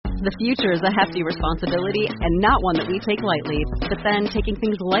The future is a hefty responsibility and not one that we take lightly. But then taking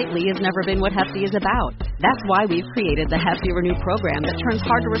things lightly has never been what Hefty is about. That's why we've created the Hefty Renew program that turns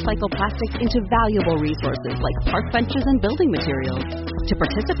hard-to-recycle plastics into valuable resources like park benches and building materials. To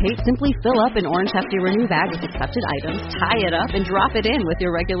participate, simply fill up an orange Hefty Renew bag with accepted items, tie it up, and drop it in with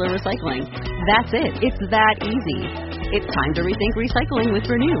your regular recycling. That's it. It's that easy. It's time to rethink recycling with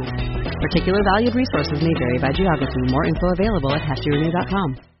Renew. Particular valued resources may vary by geography. More info available at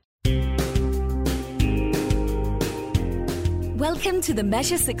heftyrenew.com. Welcome to the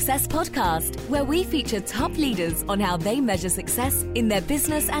Measure Success podcast, where we feature top leaders on how they measure success in their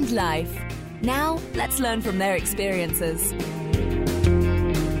business and life. Now, let's learn from their experiences.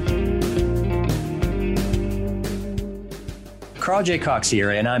 Carl J. Cox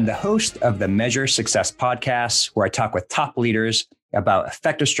here, and I'm the host of the Measure Success podcast, where I talk with top leaders about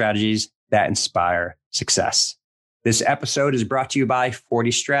effective strategies that inspire success. This episode is brought to you by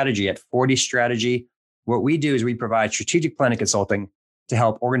 40 Strategy. At 40 Strategy, what we do is we provide strategic planning consulting to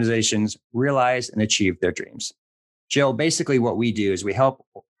help organizations realize and achieve their dreams. Jill, basically what we do is we help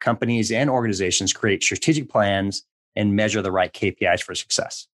companies and organizations create strategic plans and measure the right KPIs for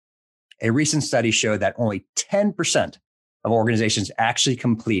success. A recent study showed that only 10% of organizations actually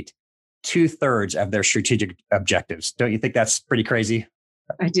complete 2/3 of their strategic objectives. Don't you think that's pretty crazy?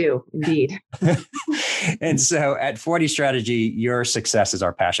 I do, indeed. And so at 40 Strategy, your success is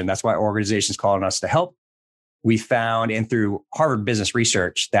our passion. That's why organizations call on us to help. We found, and through Harvard Business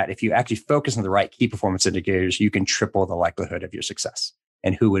Research, that if you actually focus on the right key performance indicators, you can triple the likelihood of your success.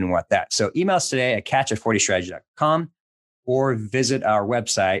 And who wouldn't want that? So email us today at catch@40strategy.com or visit our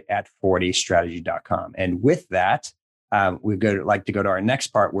website at 40strategy.com. And with that, we'd like to go to our next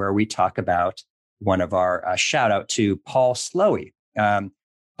part where we talk about one of our shout out to Paul Slowey.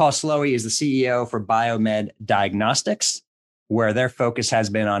 Paul Slowey is the CEO for Biomed Diagnostics, where their focus has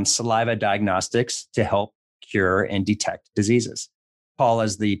been on saliva diagnostics to help cure and detect diseases. Paul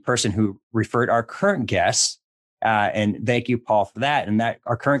is the person who referred our current guest, and thank you, Paul, for that. And that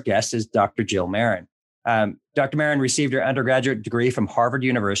our current guest is Dr. Jill Marin. Dr. Marin received her undergraduate degree from Harvard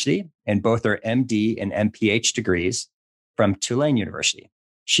University and both her MD and MPH degrees from Tulane University.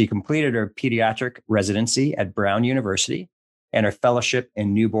 She completed her pediatric residency at Brown University and her fellowship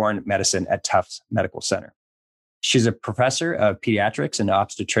in newborn medicine at Tufts Medical Center. She's a professor of pediatrics and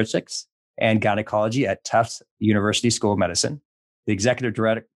obstetrics and gynecology at Tufts University School of Medicine, the executive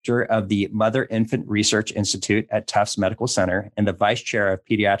director of the Mother-Infant Research Institute at Tufts Medical Center, and the vice chair of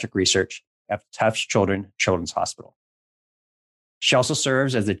pediatric research at Tufts Children's Hospital. She also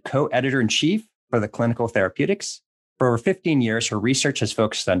serves as the co-editor-in-chief for the Clinical Therapeutics. For over 15 years, her research has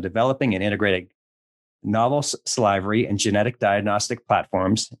focused on developing and integrating novel salivary and genetic diagnostic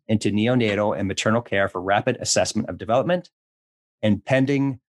platforms into neonatal and maternal care for rapid assessment of development and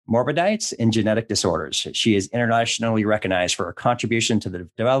pending morbidities and genetic disorders. She is internationally recognized for her contribution to the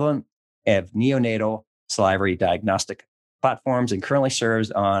development of neonatal salivary diagnostic platforms and currently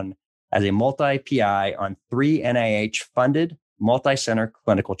serves as a multi-PI on 3 NIH-funded multi-center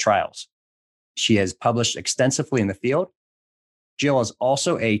clinical trials. She has published extensively in the field. Jill is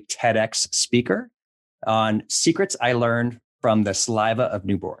also a TEDx speaker on secrets I learned from the saliva of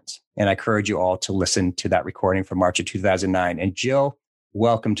newborns. And I encourage you all to listen to that recording from March of 2009. And Jill,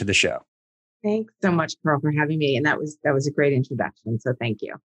 welcome to the show. Thanks so much, Carl, for having me. And that was a great introduction. So thank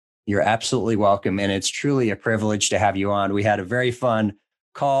you. You're absolutely welcome. And it's truly a privilege to have you on. We had a very fun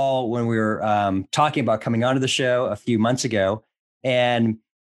call when we were talking about coming onto the show a few months ago. And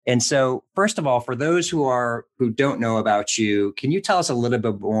so first of all, for those who don't know about you, can you tell us a little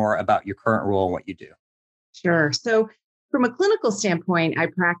bit more about your current role and what you do? Sure. So from a clinical standpoint, I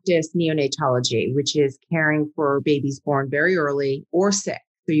practice neonatology, which is caring for babies born very early or sick.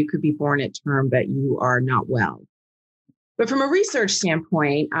 So you could be born at term, but you are not well. But from a research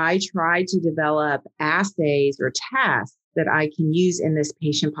standpoint, I try to develop assays or tests that I can use in this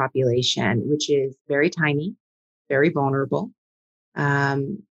patient population, which is very tiny, very vulnerable,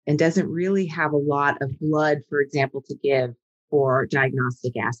 and doesn't really have a lot of blood, for example, to give for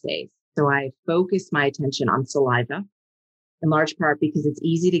diagnostic assays. So I focus my attention on saliva, in large part because it's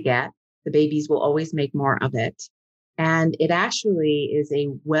easy to get. The babies will always make more of it. And it actually is a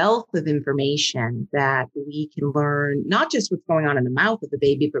wealth of information that we can learn, not just what's going on in the mouth of the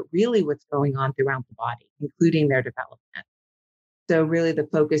baby, but really what's going on throughout the body, including their development. So really the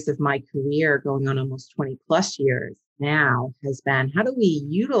focus of my career going on almost 20 plus years now has been, how do we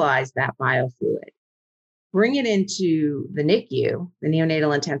utilize that biofluid, bring it into the NICU, the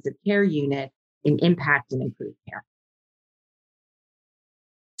neonatal intensive care unit, and impact and improve care?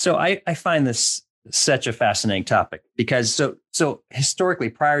 So I find this such a fascinating topic because so historically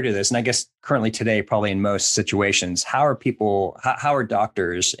prior to this, and I guess currently today, probably in most situations, how are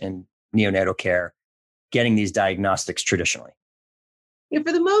doctors in neonatal care getting these diagnostics traditionally?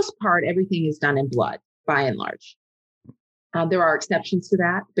 For the most part, everything is done in blood by and large. There are exceptions to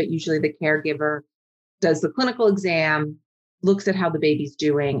that, but usually the caregiver does the clinical exam, looks at how the baby's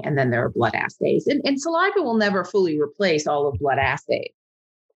doing, and then there are blood assays. And saliva will never fully replace all of blood assays.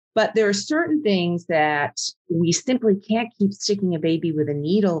 But there are certain things that we simply can't keep sticking a baby with a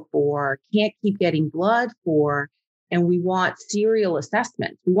needle for, can't keep getting blood for, and we want serial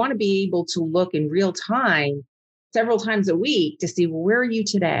assessments. We want to be able to look in real time several times a week to see, well, where are you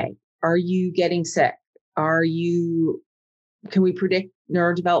today? Are you getting sick? Can we predict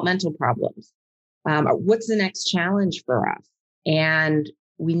neurodevelopmental problems? What's the next challenge for us? And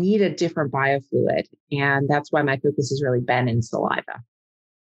we need a different biofluid. And that's why my focus has really been in saliva.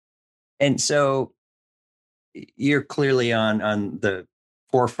 And so you're clearly on the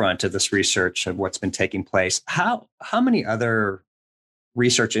forefront of this research of what's been taking place. How many other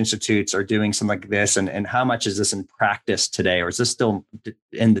research institutes are doing something like this? And how much is this in practice today? Or is this still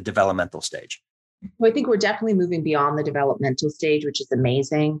in the developmental stage? Well, I think we're definitely moving beyond the developmental stage, which is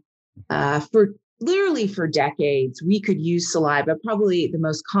amazing. For decades, we could use saliva. Probably the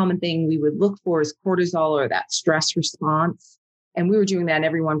most common thing we would look for is cortisol or that stress response. And we were doing that in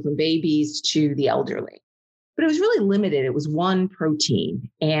everyone from babies to the elderly. But it was really limited. It was one protein.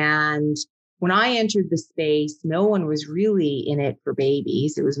 And when I entered the space, no one was really in it for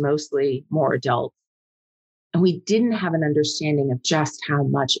babies. It was mostly more adults. And we didn't have an understanding of just how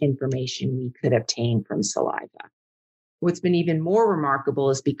much information we could obtain from saliva. What's been even more remarkable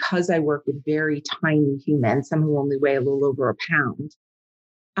is because I work with very tiny humans, some who only weigh a little over a pound,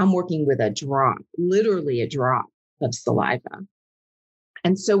 I'm working with a drop, literally a drop of saliva.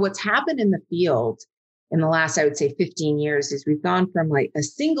 And so what's happened in the field in the last, I would say 15 years is we've gone from like a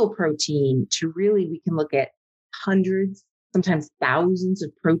single protein to really, we can look at hundreds, sometimes thousands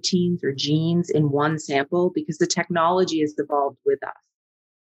of proteins or genes in one sample because the technology has evolved with us.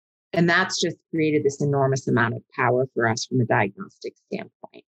 And that's just created this enormous amount of power for us from a diagnostic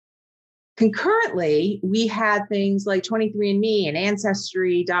standpoint. Concurrently, we had things like 23andMe and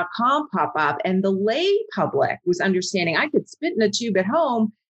Ancestry.com pop up, and the lay public was understanding I could spit in a tube at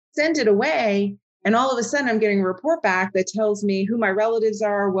home, send it away, and all of a sudden I'm getting a report back that tells me who my relatives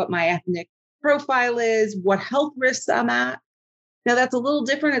are, what my ethnic profile is, what health risks I'm at. Now, that's a little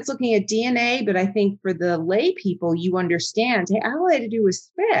different. It's looking at DNA, but I think for the lay people, you understand, hey, all I had to do was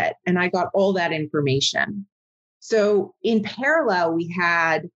spit, and I got all that information. So in parallel, we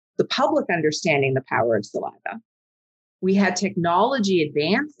had the public understanding the power of saliva. We had technology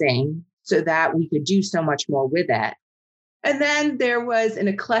advancing so that we could do so much more with it. And then there was an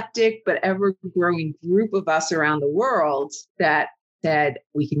eclectic but ever-growing group of us around the world that said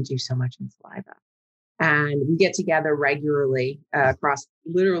we can do so much in saliva. And we get together regularly across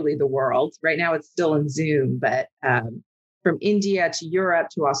literally the world. Right now it's still in Zoom, but from India to Europe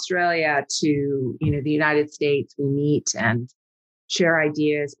to Australia to the United States, we meet and share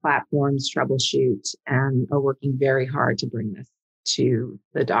ideas, platforms, troubleshoot, and are working very hard to bring this to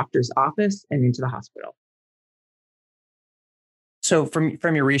the doctor's office and into the hospital. So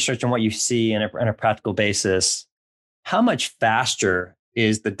from your research and what you see on a practical basis, how much faster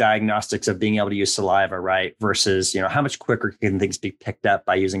is the diagnostics of being able to use saliva, right? Versus, how much quicker can things be picked up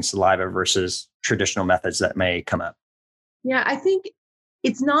by using saliva versus traditional methods that may come up? Yeah, I think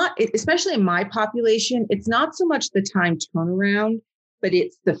it's not, especially in my population, it's not so much the time turnaround, but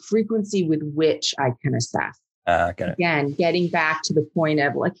it's the frequency with which I can assess. Again, getting back to the point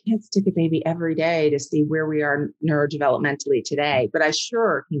of, I can't stick a baby every day to see where we are neurodevelopmentally today, but I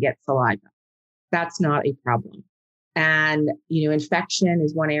sure can get saliva. That's not a problem. And, infection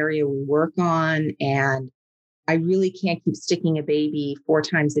is one area we work on. And I really can't keep sticking a baby 4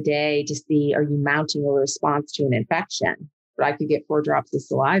 times a day to see, are you mounting a response to an infection? But I could get 4 drops of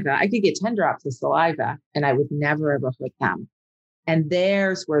saliva. I could get 10 drops of saliva and I would never, ever hurt them. And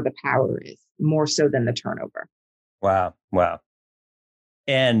there's where the power is, more so than the turnover. Wow.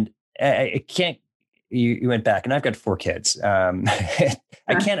 And I can't, you went back, and I've got 4 kids.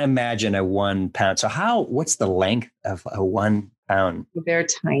 I can't imagine a 1 pound. So what's the length of a 1 pound? They're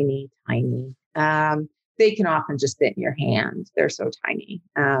tiny. They can often just fit in your hand. They're so tiny.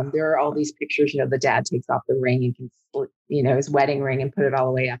 There are all these pictures, the dad takes off the ring and can split, his wedding ring and put it all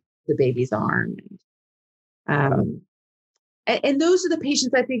the way up the baby's arm. And those are the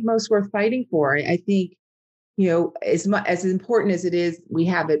patients I think most worth fighting for. I think, as important as it is, we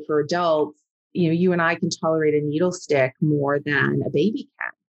have it for adults, you and I can tolerate a needle stick more than a baby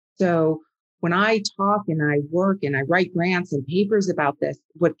can. So when I talk and I work and I write grants and papers about this,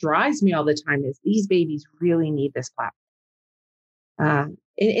 what drives me all the time is these babies really need this platform.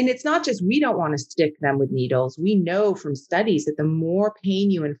 And it's not just we don't want to stick them with needles. We know from studies that the more pain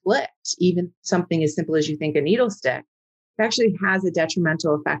you inflict, even something as simple as you think a needle stick, it actually has a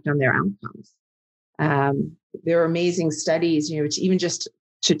detrimental effect on their outcomes. There are amazing studies, even just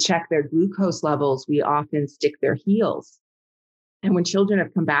to check their glucose levels, we often stick their heels. And when children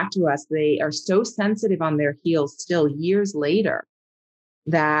have come back to us, they are so sensitive on their heels still years later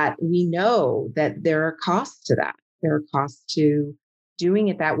that we know that there are costs to that. There are costs to doing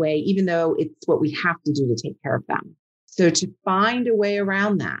it that way, even though it's what we have to do to take care of them. So to find a way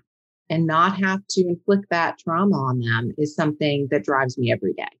around that and not have to inflict that trauma on them is something that drives me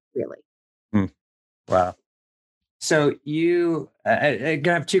every day, really. Wow. So I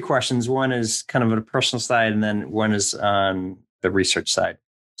have two questions. One is kind of on a personal side, and then one is on the research side.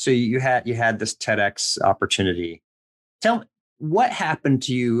 So you had this TEDx opportunity. Tell me, what happened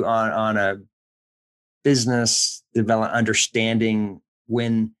to you on a business development understanding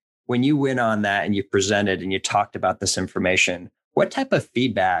when you went on that and you presented and you talked about this information? What type of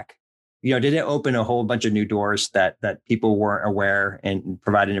feedback? Did it open a whole bunch of new doors that people weren't aware and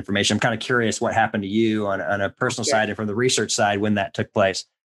provided information? I'm kind of curious what happened to you on a personal side and from the research side when that took place.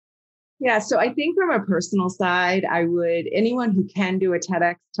 Yeah, so I think from a personal side, anyone who can do a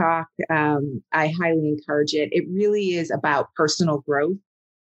TEDx talk, I highly encourage it. It really is about personal growth.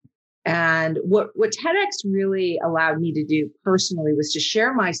 And what TEDx really allowed me to do personally was to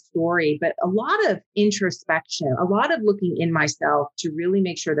share my story, but a lot of introspection, a lot of looking in myself to really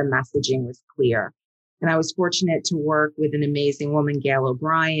make sure the messaging was clear. And I was fortunate to work with an amazing woman, Gail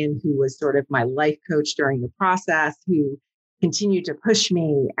O'Brien, who was sort of my life coach during the process, who continued to push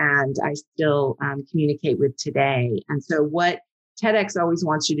me and I still communicate with today. And so what TEDx always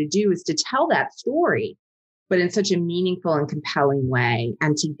wants you to do is to tell that story, but in such a meaningful and compelling way.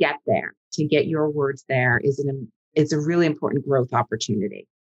 And to get there, to get your words there is a really important growth opportunity.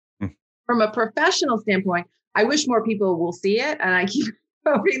 From a professional standpoint, I wish more people will see it. And I keep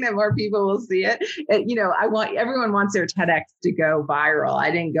hoping that more people will see it. Everyone wants their TEDx to go viral. I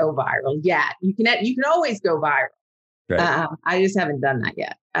didn't go viral yet. You can always go viral. Right. I just haven't done that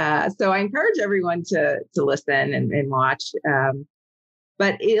yet. So I encourage everyone to listen and watch.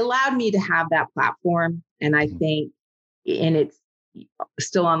 But it allowed me to have that platform. And I think, and it's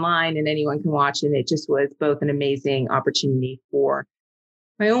still online and anyone can watch. And it just was both an amazing opportunity for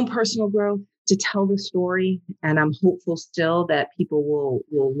my own personal growth to tell the story. And I'm hopeful still that people will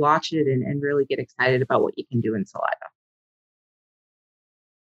watch it and really get excited about what you can do in saliva.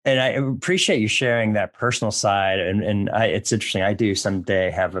 And I appreciate you sharing that personal side. And it's interesting. I do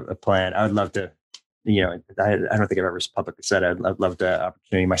someday have a plan. I would love to, I don't think I've ever publicly said I'd love the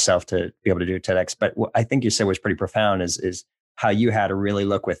opportunity myself to be able to do a TEDx. But what I think you said was pretty profound is how you had to really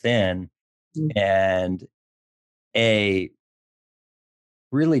look within and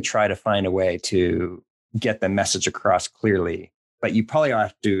really try to find a way to get the message across clearly. But you probably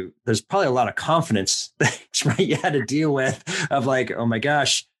there's probably a lot of confidence that you had to deal with of like, oh my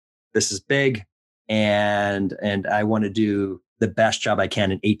gosh, this is big. And I want to do the best job I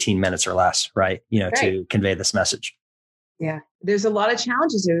can in 18 minutes or less, right? Right. To convey this message. Yeah. There's a lot of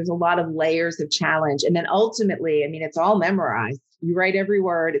challenges. There's a lot of layers of challenge. And then ultimately, it's all memorized. You write every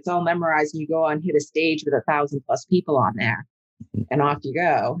word, it's all memorized. And you go on, hit a stage with 1,000+ people on there and off you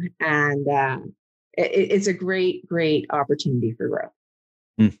go. And it's a great, great opportunity for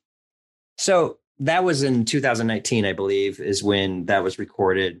growth. So that was in 2019, I believe, is when that was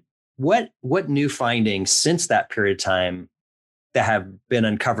recorded. What new findings since that period of time that have been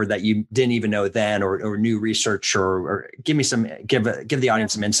uncovered that you didn't even know then, or new research, or give the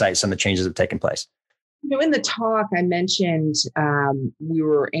audience some insights on the changes that have taken place? In the talk, I mentioned we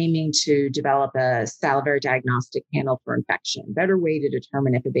were aiming to develop a salivary diagnostic panel for infection, better way to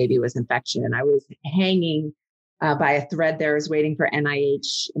determine if a baby was infection. And I was hanging by a thread there. I was waiting for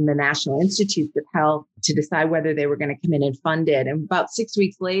NIH and the National Institutes of Health to decide whether they were going to come in and fund it. And about 6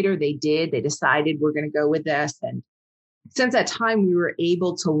 weeks later, they did. They decided we're going to go with this. And since that time, we were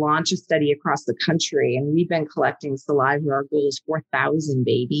able to launch a study across the country, and we've been collecting saliva. Our goal is 4,000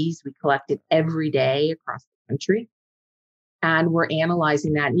 babies. We collect it every day across the country. And we're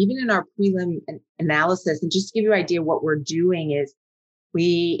analyzing that. And even in our prelim analysis, and just to give you an idea, what we're doing is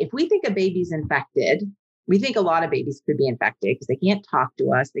if we think a baby's infected, we think a lot of babies could be infected because they can't talk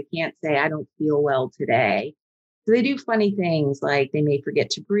to us. They can't say, I don't feel well today. So they do funny things like they may forget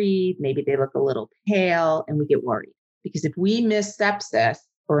to breathe. Maybe they look a little pale, and we get worried. Because if we miss sepsis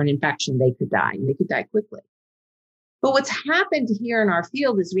or an infection, they could die, and they could die quickly. But what's happened here in our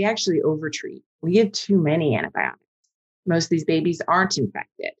field is we actually overtreat. We give too many antibiotics. Most of these babies aren't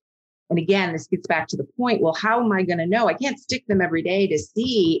infected. And again, this gets back to the point, well, how am I going to know? I can't stick them every day to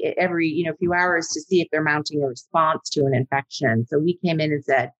see every, few hours to see if they're mounting a response to an infection. So we came in and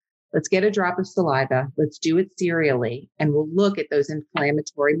said, let's get a drop of saliva. Let's do it serially. And we'll look at those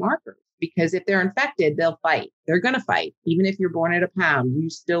inflammatory markers, because if they're infected, they'll fight. They're going to fight. Even if you're born at a pound, you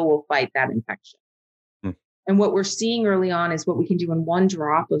still will fight that infection. And what we're seeing early on is what we can do in one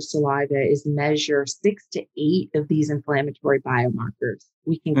drop of saliva is measure 6 to 8 of these inflammatory biomarkers.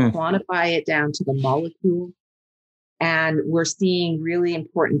 We can quantify it down to the molecule. And we're seeing really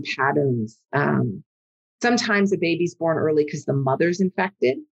important patterns. Sometimes a baby's born early because the mother's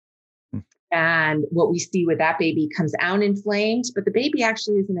infected. And what we see with that baby comes out inflamed, but the baby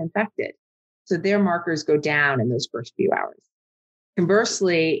actually isn't infected. So their markers go down in those first few hours.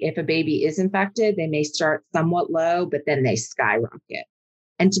 Conversely, if a baby is infected, they may start somewhat low, but then they skyrocket.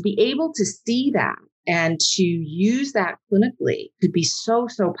 And to be able to see that and to use that clinically could be so,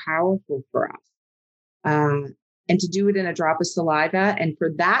 so powerful for us. And to do it in a drop of saliva. And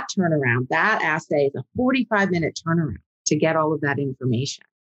for that turnaround, that assay is a 45-minute turnaround to get all of that information.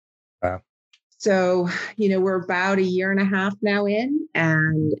 Wow. So, we're about a year and a half now in,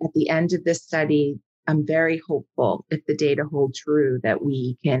 and at the end of this study, I'm very hopeful, if the data hold true, that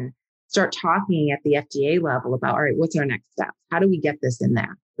we can start talking at the FDA level about, all right, what's our next step? How do we get this in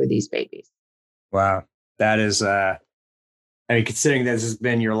there for these babies? Wow. That is, considering this has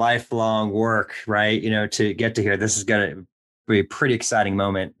been your lifelong work, right? To get to here, this is going to be a pretty exciting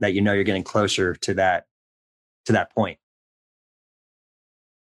moment that, you're getting closer to that point.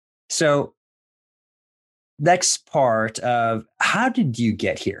 So next part of how did you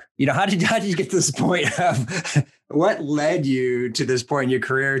get here? How did you get to this point of what led you to this point in your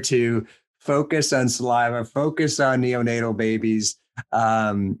career to focus on saliva, focus on neonatal babies?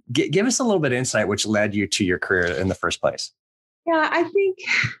 Give us a little bit of insight, which led you to your career in the first place. Yeah, I think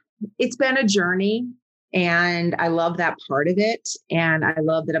it's been a journey, and I love that part of it. And I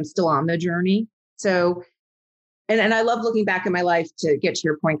love that I'm still on the journey. So And I love looking back at my life to get to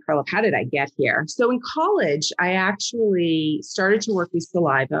your point, Carl, of how did I get here? So in college, I actually started to work with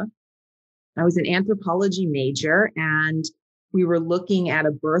saliva. I was an anthropology major, and we were looking at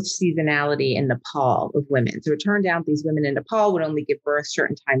a birth seasonality in Nepal of women. So it turned out these women in Nepal would only give birth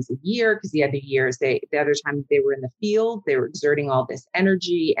certain times of year, because the other times they were in the field, they were exerting all this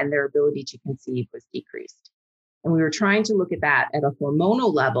energy, and their ability to conceive was decreased. And we were trying to look at that at a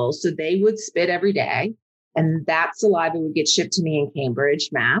hormonal level. So they would spit every day, and that saliva would get shipped to me in Cambridge,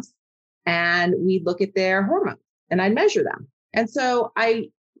 Mass. And we'd look at their hormones and I'd measure them. And so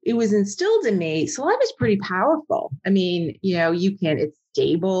it was instilled in me, saliva is pretty powerful. I mean, it's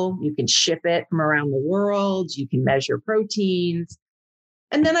stable. You can ship it from around the world. You can measure proteins.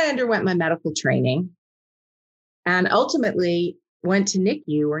 And then I underwent my medical training and ultimately went to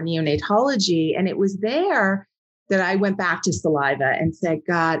NICU, or neonatology. And it was there that I went back to saliva and said,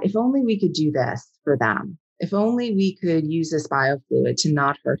 God, if only we could do this for them. If only we could use this biofluid to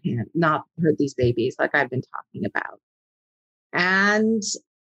not hurt these babies like I've been talking about. And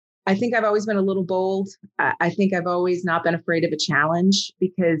I think I've always been a little bold. I think I've always not been afraid of a challenge,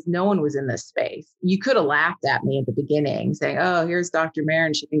 because no one was in this space. You could have laughed at me at the beginning saying, oh, here's Dr.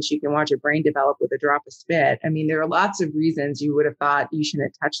 Marin. She thinks she can watch her brain develop with a drop of spit. I mean, there are lots of reasons you would have thought you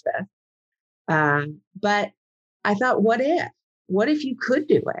shouldn't touch this. But I thought, what if you could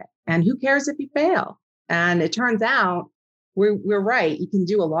do it? And who cares if you fail? And it turns out we're right. You can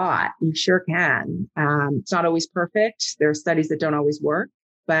do a lot. You sure can. It's not always perfect. There are studies that don't always work,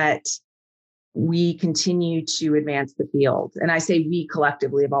 but we continue to advance the field. And I say we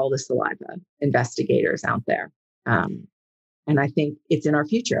collectively, of all the saliva investigators out there. And I think it's in our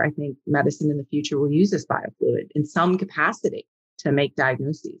future. I think medicine in the future will use this biofluid in some capacity to make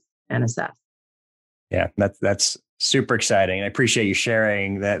diagnoses and assess. Yeah, that's super exciting. I appreciate you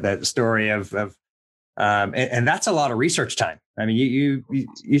sharing that story of and that's a lot of research time. I mean,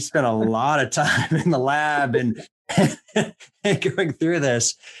 you spent a lot of time in the lab and going through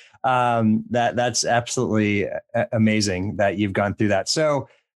this. That's absolutely amazing that you've gone through that. So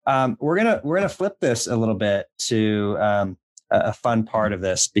we're gonna flip this a little bit to a fun part of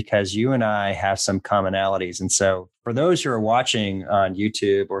this, because you and I have some commonalities. And so for those who are watching on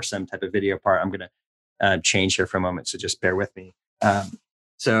YouTube or some type of video part, I'm gonna change here for a moment. So just bear with me.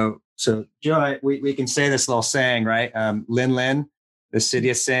 So Joe, we can say this little saying, right? Lin Lin, the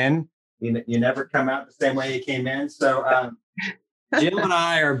city of sin. You never come out the same way you came in. So Jill and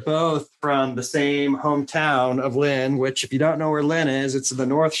I are both from the same hometown of Lynn, which, if you don't know where Lynn is, it's the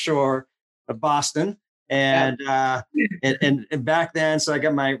North Shore of Boston. And back then, so I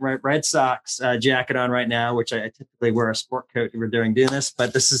got my Red Sox jacket on right now, which I typically wear a sport coat if we're doing this,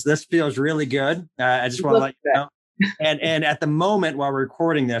 but this feels really good. I just want to let you know. And at the moment while we're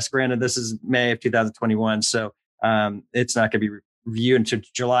recording this, granted, this is May of 2021, so it's not going to be reviewed until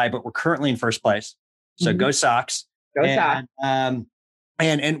July, but we're currently in first place. So go Sox. Go Sox.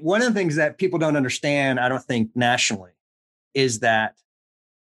 And one of the things that people don't understand, I don't think nationally, is that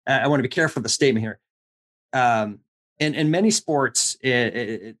I want to be careful of the statement here. In many sports,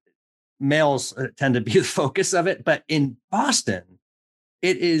 males tend to be the focus of it, but in Boston,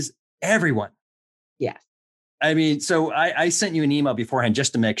 it is everyone. Yes. I mean, so I sent you an email beforehand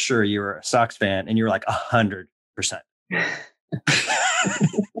just to make sure you were a Sox fan, and you were like 100%.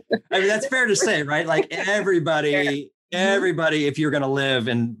 I mean, that's fair to say, right? Like everybody, if you're going to live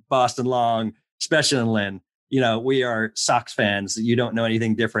in Boston long, especially in Lynn, we are Sox fans. You don't know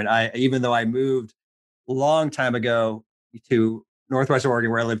anything different. Even though I moved a long time ago to Northwest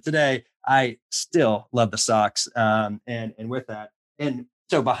Oregon, where I live today, I still love the Sox. And with that, and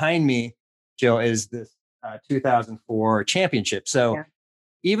so behind me, Jill, is this 2004 championship. So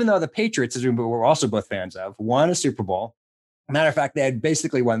even though the Patriots, as we're also both fans of, won a Super Bowl, matter of fact, they had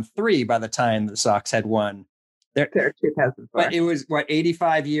basically won 3 by the time the Sox had won their 2004. But it was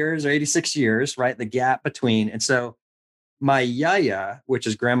 85 years or 86 years, right? The gap between. And so my yaya, which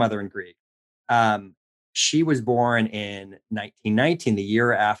is grandmother in Greek, she was born in 1919, the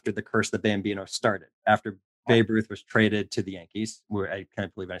year after the Curse of the Bambino started, after Babe Ruth was traded to the Yankees. I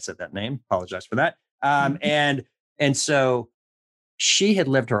can't believe I said that name. Apologize for that. And so she had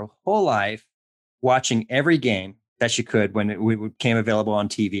lived her whole life watching every game that she could when it became available on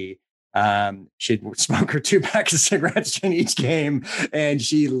TV. She'd smoke her 2 packs of cigarettes in each game, and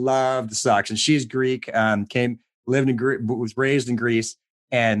she loved the Sox. And she's Greek, was raised in Greece.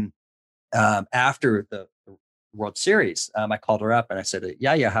 And after the World Series, I called her up and I said,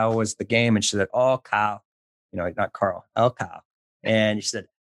 yeah, how was the game? And she said, oh, cow, not Carl, oh, cow. And she said,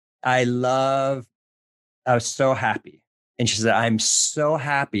 I was so happy. And she said, I'm so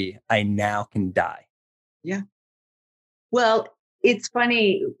happy I now can die. Yeah. Well, it's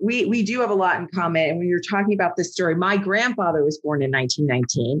funny. We do have a lot in common. And when you're talking about this story, my grandfather was born in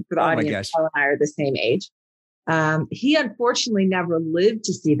 1919. For the audience, Paul and I are the same age. He unfortunately never lived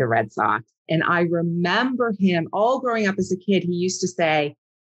to see the Red Sox. And I remember him all growing up as a kid. He used to say,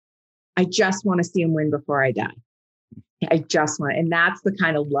 I just want to see him win before I die. I just want, and that's the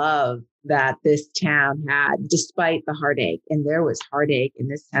kind of love that this town had, despite the heartache. And there was heartache in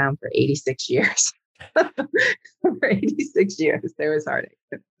this town for 86 years. For 86 years, there was heartache.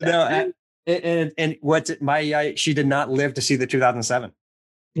 No, and what's it? She did not live to see the 2007.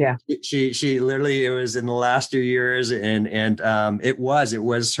 Yeah, she literally, it was in the last 2 years, and it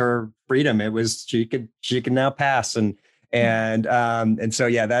was her freedom. It was she could now pass, and so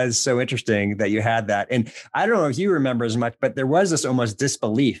yeah, that is so interesting that you had that. And I don't know if you remember as much, but there was this almost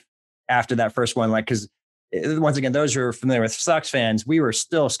disbelief after that first one, like, because once again, those who are familiar with Sox fans, we were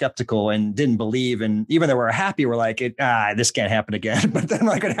still skeptical and didn't believe. And even though we're happy, we're like, this can't happen again. But then,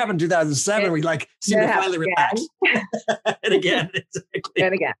 like, it happened in 2007, we like seem to finally relax. And again, exactly.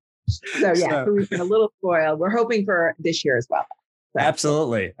 And again. So we've been a little spoiled. We're hoping for this year as well. So.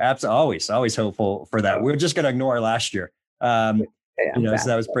 Absolutely. Always hopeful for that. We're just going to ignore last year. So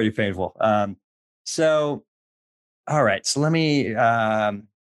that was pretty painful. So, all right. So let me,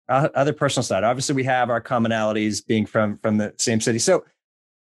 other personal side. Obviously, we have our commonalities being from the same city. So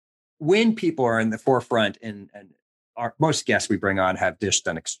when people are in the forefront, and most guests we bring on have just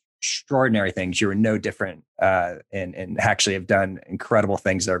done extraordinary things, you're no different, and actually have done incredible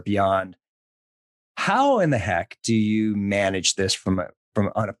things that are beyond. How in the heck do you manage this from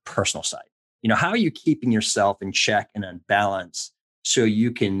on a personal side? How are you keeping yourself in check and on balance so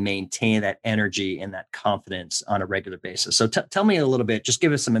you can maintain that energy and that confidence on a regular basis? So tell me a little bit, just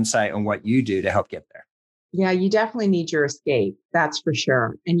give us some insight on what you do to help get there. Yeah, you definitely need your escape. That's for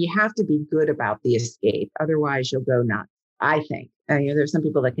sure. And you have to be good about the escape. Otherwise you'll go nuts, I think. There's some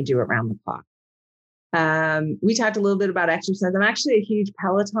people that can do it around the clock. We talked a little bit about exercise. I'm actually a huge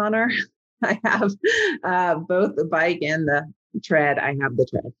Pelotoner. I have both the bike and the tread. I have the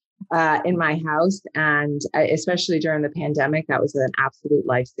tread in my house. And especially during the pandemic, that was an absolute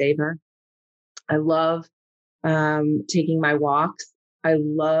lifesaver. I love taking my walks. I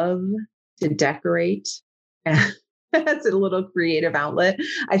love to decorate. That's a little creative outlet.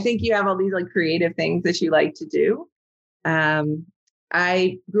 I think you have all these like creative things that you like to do.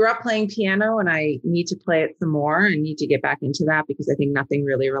 I grew up playing piano and I need to play it some more. I need to get back into that because I think nothing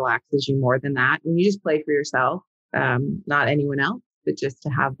really relaxes you more than that. When you just play for yourself, not anyone else, but just to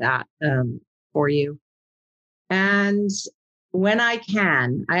have that for you. And when I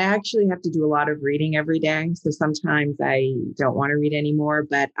can, I actually have to do a lot of reading every day. So sometimes I don't want to read anymore,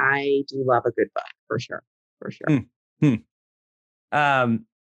 but I do love a good book for sure. For sure.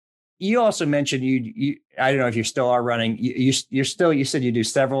 You also mentioned you I don't know if you still are running. You said you do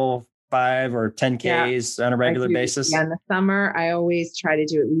several 5 or 10Ks on a regular basis. Yeah, in the summer, I always try to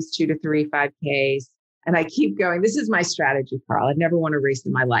do at least 2 to 3 5Ks. And I keep going. This is my strategy, Carl. I've never won a race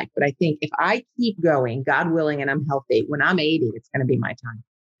in my life, but I think if I keep going, God willing, and I'm healthy, when I'm 80, it's going to be my time.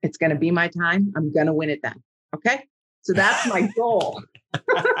 It's going to be my time. I'm going to win it then. Okay. So that's my goal.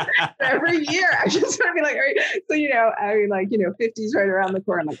 Every year, I just want to be like, all right. So, 50's right around the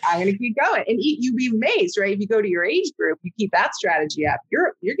corner. I'm like, I'm going to keep going. And you'd be amazed, right? If you go to your age group, you keep that strategy up,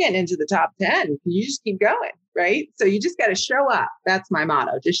 you're getting into the top 10. You just keep going, right? So you just got to show up. That's my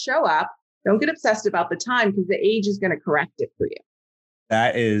motto. Just show up. Don't get obsessed about the time because the age is going to correct it for you.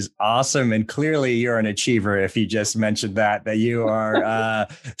 That is awesome. And clearly you're an achiever if you just mentioned that you are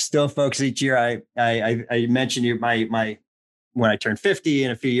still focused each year. I mentioned you, my when I turn 50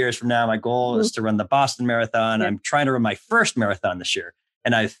 in a few years from now, my goal is to run the Boston Marathon. Yeah. I'm trying to run my first marathon this year.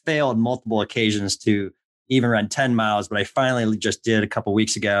 And I've failed multiple occasions to even run 10 miles, but I finally just did a couple of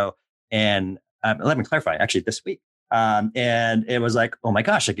weeks ago. And let me clarify, actually this week. And it was like, oh my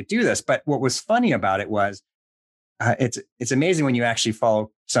gosh, I could do this. But what was funny about it was it's amazing when you actually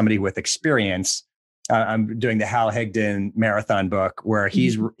follow somebody with experience. I'm doing the Hal Higdon marathon book where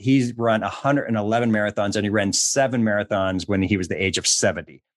he's run 111 marathons and he ran 7 marathons when he was the age of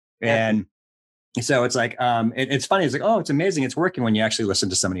 70. And so it's like, it's funny. It's like, oh, it's amazing. It's working when you actually listen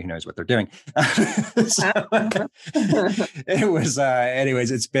to somebody who knows what they're doing. It was,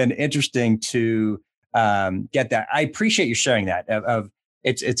 anyways, it's been interesting to get that. I appreciate you sharing that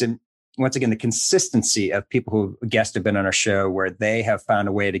once again, the consistency of people who guests have been on our show where they have found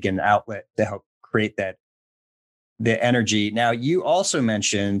a way to get an outlet to help create the energy. Now, you also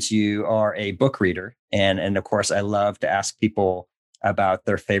mentioned you are a book reader. And of course, I love to ask people about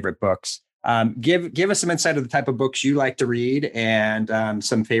their favorite books. Give us some insight of the type of books you like to read and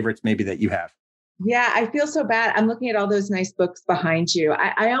some favorites maybe that you have. Yeah, I feel so bad. I'm looking at all those nice books behind you.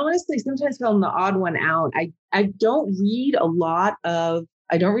 I honestly sometimes feel I'm the odd one out. I don't read a lot of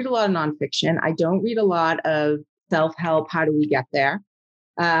nonfiction. I don't read a lot of self-help. How do we get there?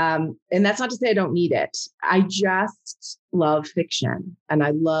 And that's not to say I don't need it. I just love fiction and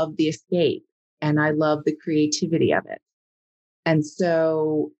I love the escape and I love the creativity of it. And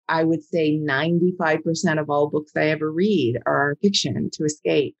so I would say 95% of all books I ever read are fiction to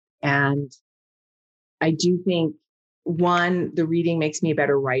escape. And I do think the reading makes me a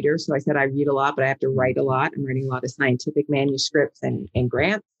better writer. So I said I read a lot, but I have to write a lot. I'm writing a lot of scientific manuscripts and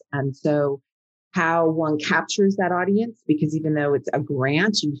grants. And so how one captures that audience, because even though it's a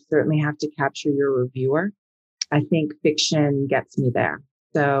grant, you certainly have to capture your reviewer. I think fiction gets me there.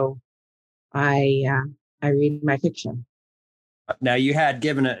 So I read my fiction. Now you had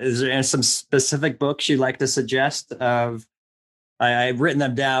given is there some specific books you'd like to suggest of? I've written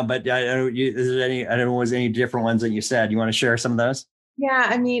them down, but was any different ones that you said? You want to share some of those? Yeah,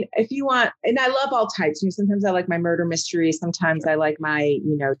 I mean, if you want, and I love all types. Sometimes I like my murder mystery. Sometimes I like my,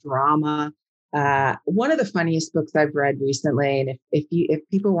 drama. One of the funniest books I've read recently, and if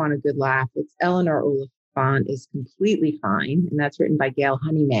people want a good laugh, it's Eleanor Oliphant is Completely Fine, and that's written by Gail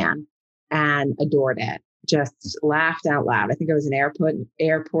Honeyman, and adored it. Just laughed out loud. I think I was in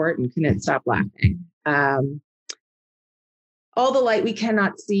airport and couldn't stop laughing. All the Light We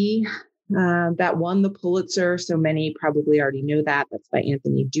Cannot See, that won the Pulitzer. So many probably already know that. That's by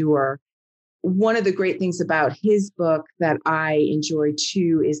Anthony Doerr. One of the great things about his book that I enjoy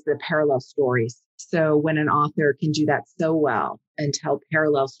too is the parallel stories. So when an author can do that so well and tell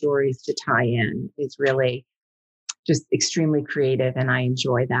parallel stories to tie in, it's really just extremely creative. And I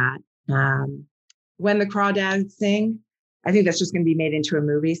enjoy that. When the Crawdads Sing, I think that's just going to be made into a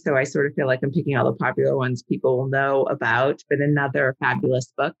movie. So I sort of feel like I'm picking all the popular ones people will know about, but another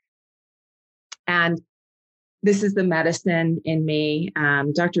fabulous book. And This Is the Medicine in Me.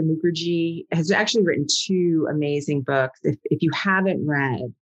 Dr. Mukherjee has actually written 2 amazing books. If you haven't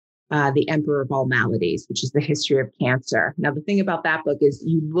read The Emperor of All Maladies, which is the history of cancer. Now, the thing about that book is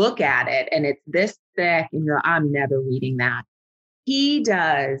you look at it and it's this thick and you're, I'm never reading that. He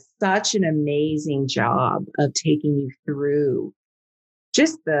does such an amazing job of taking you through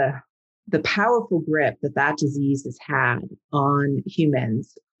just the powerful grip that disease has had on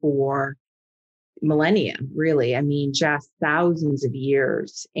humans for millennia, really. I mean, just thousands of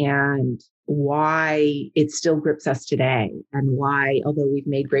years, and why it still grips us today, and why, although we've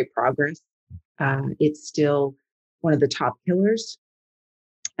made great progress, it's still one of the top killers.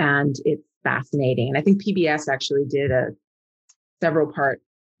 And it's fascinating. And I think PBS actually did a several part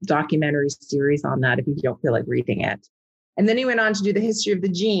documentary series on that if you don't feel like reading it. And then he went on to do the history of the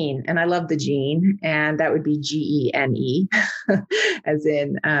gene. And I love the gene. And that would be GENE, as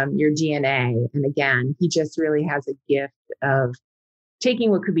in your DNA. And again, he just really has a gift of taking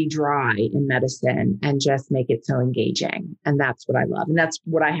what could be dry in medicine and just make it so engaging. And that's what I love. And that's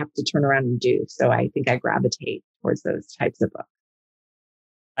what I have to turn around and do. So I think I gravitate towards those types of books.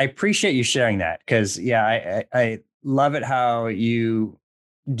 I appreciate you sharing that because, I love it how you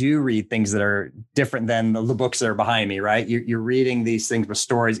do read things that are different than the books that are behind me, right? You're reading these things with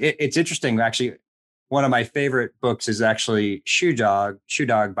stories. It's interesting. Actually, one of my favorite books is actually Shoe Dog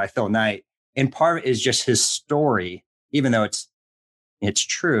by Phil Knight. And part of it is just his story, even though it's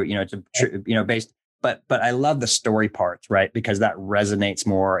true, it's based, but I love the story parts, right? Because that resonates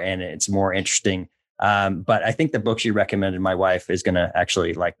more and it's more interesting. But I think the books you recommended, my wife is going to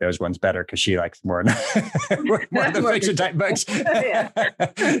actually like those ones better because she likes more of the fiction type books.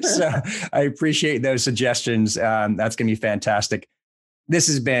 So I appreciate those suggestions. That's going to be fantastic. This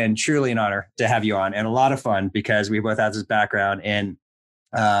has been truly an honor to have you on and a lot of fun because we both have this background. And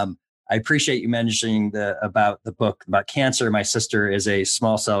I appreciate you mentioning about the book about cancer. My sister is a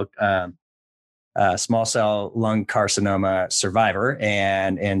small cell lung carcinoma survivor.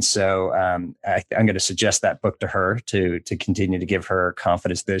 And so I'm going to suggest that book to her to continue to give her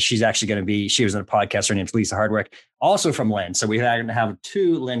confidence that she's actually going to be, she was in a podcast, her name's Lisa Hardwick, also from Lynn. So we're going to have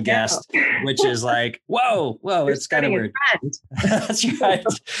two Lynn guests, which is like, whoa, it's kind of weird. That's right.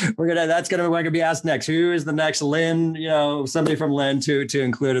 That's going to be asked next. Who is the next Lynn, somebody from Lynn to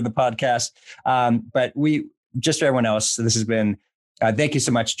include in the podcast. But just for everyone else, this has been, thank you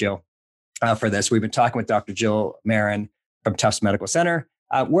so much, Jill. For this. We've been talking with Dr. Jill Marin from Tufts Medical Center.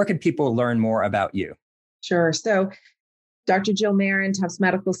 Where can people learn more about you? Sure. So Dr. Jill Marin, Tufts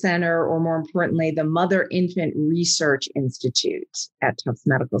Medical Center, or more importantly, the Mother Infant Research Institute at Tufts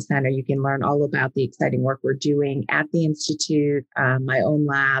Medical Center. You can learn all about the exciting work we're doing at the Institute, my own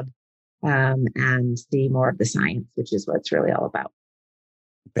lab, and see more of the science, which is what it's really all about.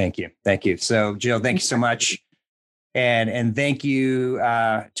 Thank you. So Jill, thank you so much. And thank you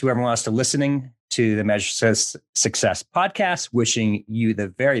to everyone else for listening to the Measure Success podcast, wishing you the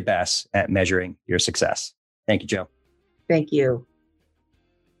very best at measuring your success. Thank you, Jill. Thank you.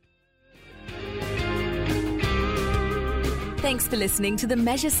 Thanks for listening to the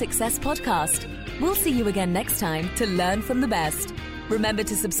Measure Success podcast. We'll see you again next time to learn from the best. Remember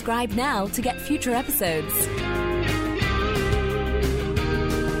to subscribe now to get future episodes.